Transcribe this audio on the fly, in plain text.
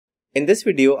In this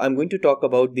video, I'm going to talk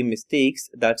about the mistakes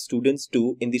that students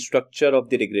do in the structure of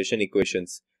the regression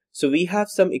equations. So we have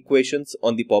some equations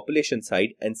on the population side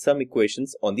and some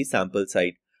equations on the sample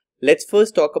side. Let's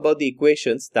first talk about the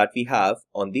equations that we have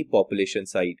on the population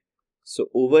side. So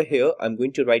over here, I'm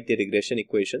going to write the regression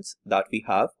equations that we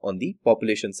have on the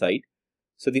population side.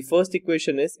 So the first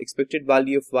equation is expected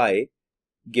value of y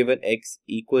given x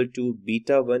equal to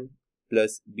beta 1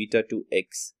 plus beta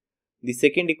 2x. The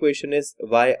second equation is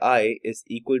yi is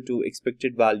equal to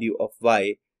expected value of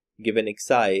y given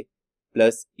xi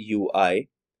plus ui.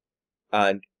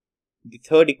 And the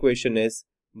third equation is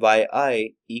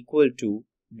yi equal to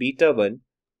beta 1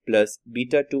 plus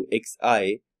beta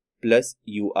 2xi plus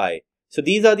ui. So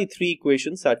these are the three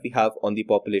equations that we have on the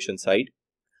population side.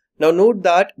 Now note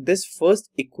that this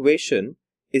first equation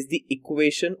is the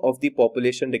equation of the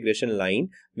population regression line,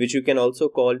 which you can also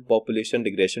call population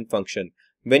regression function.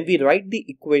 When we write the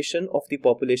equation of the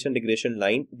population regression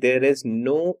line, there is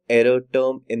no error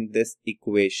term in this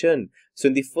equation. So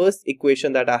in the first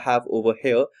equation that I have over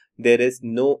here, there is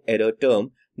no error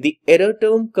term. The error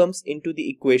term comes into the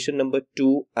equation number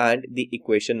 2 and the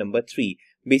equation number 3.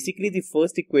 Basically, the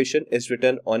first equation is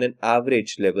written on an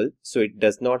average level, so it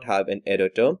does not have an error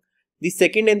term. The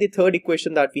second and the third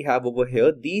equation that we have over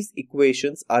here, these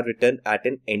equations are written at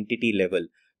an entity level.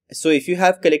 So if you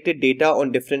have collected data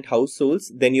on different households,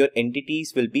 then your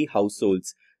entities will be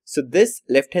households. So this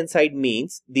left hand side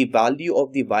means the value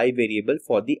of the y variable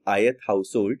for the ith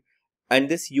household, and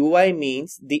this ui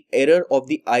means the error of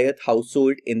the ith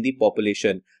household in the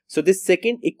population. So this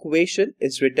second equation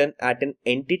is written at an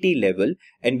entity level,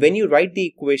 and when you write the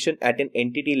equation at an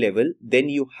entity level, then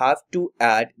you have to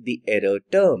add the error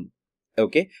term.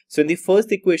 Okay, so in the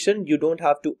first equation, you don't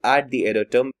have to add the error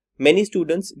term. Many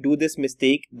students do this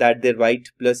mistake that they write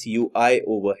plus ui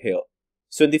over here.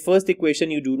 So in the first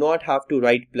equation, you do not have to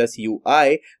write plus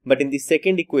ui, but in the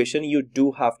second equation, you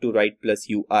do have to write plus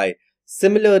ui.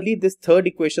 Similarly, this third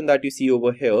equation that you see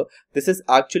over here, this is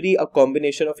actually a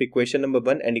combination of equation number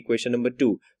 1 and equation number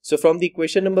 2. So from the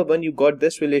equation number 1, you got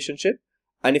this relationship.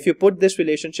 And if you put this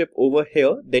relationship over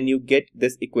here, then you get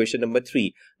this equation number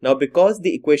 3. Now, because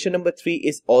the equation number 3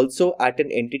 is also at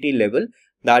an entity level,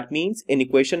 that means in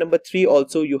equation number 3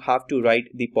 also you have to write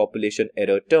the population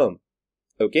error term.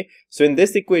 Okay, so in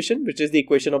this equation, which is the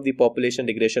equation of the population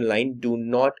regression line, do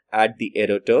not add the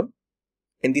error term.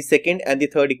 In the second and the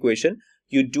third equation,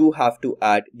 you do have to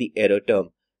add the error term.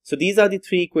 So these are the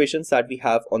three equations that we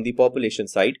have on the population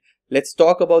side. Let's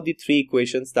talk about the three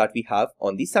equations that we have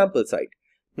on the sample side.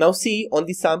 Now see, on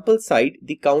the sample side,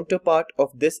 the counterpart of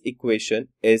this equation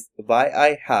is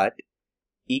yi hat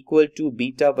equal to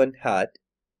beta 1 hat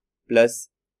plus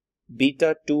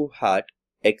beta 2 hat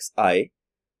xi.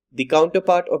 The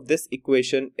counterpart of this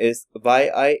equation is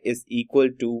yi is equal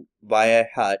to yi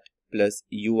hat plus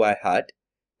ui hat.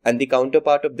 And the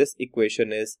counterpart of this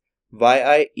equation is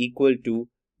yi equal to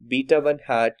beta 1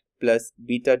 hat plus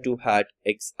beta 2 hat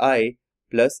xi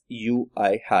plus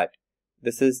ui hat.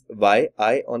 This is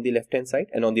yi on the left hand side,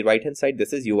 and on the right hand side,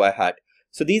 this is ui hat.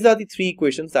 So these are the three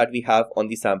equations that we have on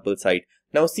the sample side.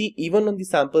 Now see, even on the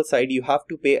sample side, you have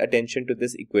to pay attention to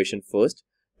this equation first.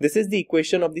 This is the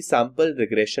equation of the sample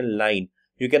regression line.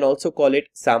 You can also call it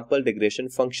sample regression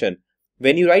function.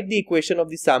 When you write the equation of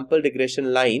the sample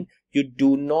regression line, you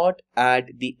do not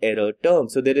add the error term.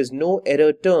 So there is no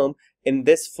error term in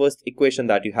this first equation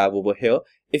that you have over here.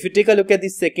 If you take a look at the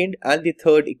second and the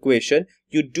third equation,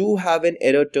 you do have an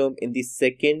error term in the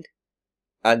second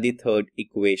and the third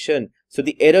equation. So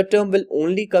the error term will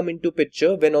only come into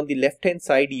picture when on the left hand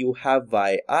side you have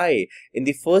yi. In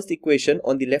the first equation,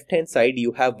 on the left hand side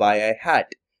you have yi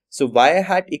hat. So yi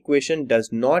hat equation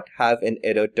does not have an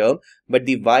error term, but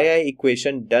the yi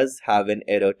equation does have an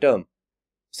error term.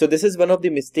 So this is one of the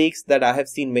mistakes that I have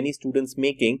seen many students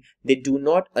making. They do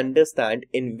not understand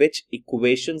in which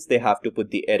equations they have to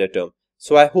put the error term.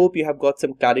 So I hope you have got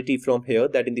some clarity from here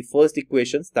that in the first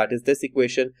equations, that is this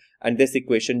equation and this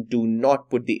equation, do not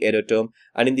put the error term.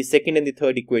 And in the second and the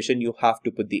third equation, you have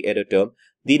to put the error term.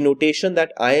 The notation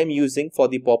that I am using for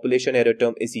the population error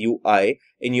term is ui.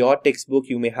 In your textbook,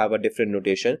 you may have a different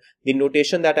notation. The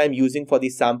notation that I am using for the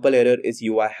sample error is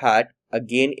ui hat.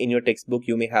 Again, in your textbook,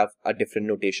 you may have a different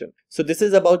notation. So this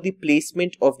is about the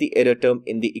placement of the error term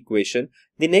in the equation.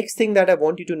 The next thing that I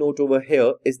want you to note over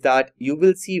here is that you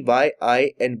will see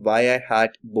yi and yi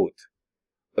hat both.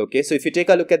 Okay, so if you take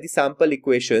a look at the sample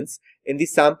equations, in the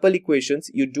sample equations,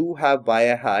 you do have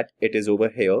yi hat, it is over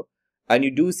here. And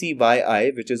you do see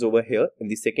yi, which is over here in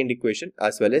the second equation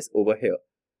as well as over here.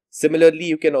 Similarly,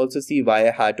 you can also see y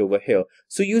hat over here.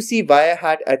 So you see y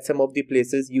hat at some of the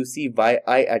places, you see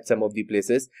yi at some of the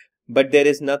places. but there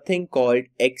is nothing called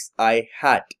xi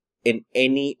hat in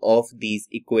any of these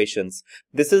equations.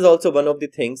 This is also one of the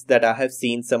things that I have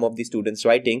seen some of the students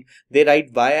writing. They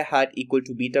write yi hat equal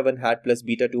to beta 1 hat plus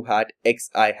beta 2 hat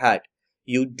xi hat.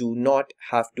 You do not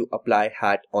have to apply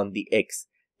hat on the x.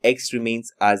 X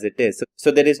remains as it is.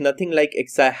 So there is nothing like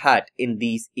xi hat in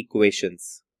these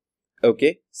equations.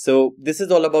 Okay, so this is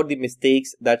all about the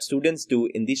mistakes that students do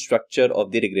in the structure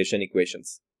of the regression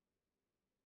equations.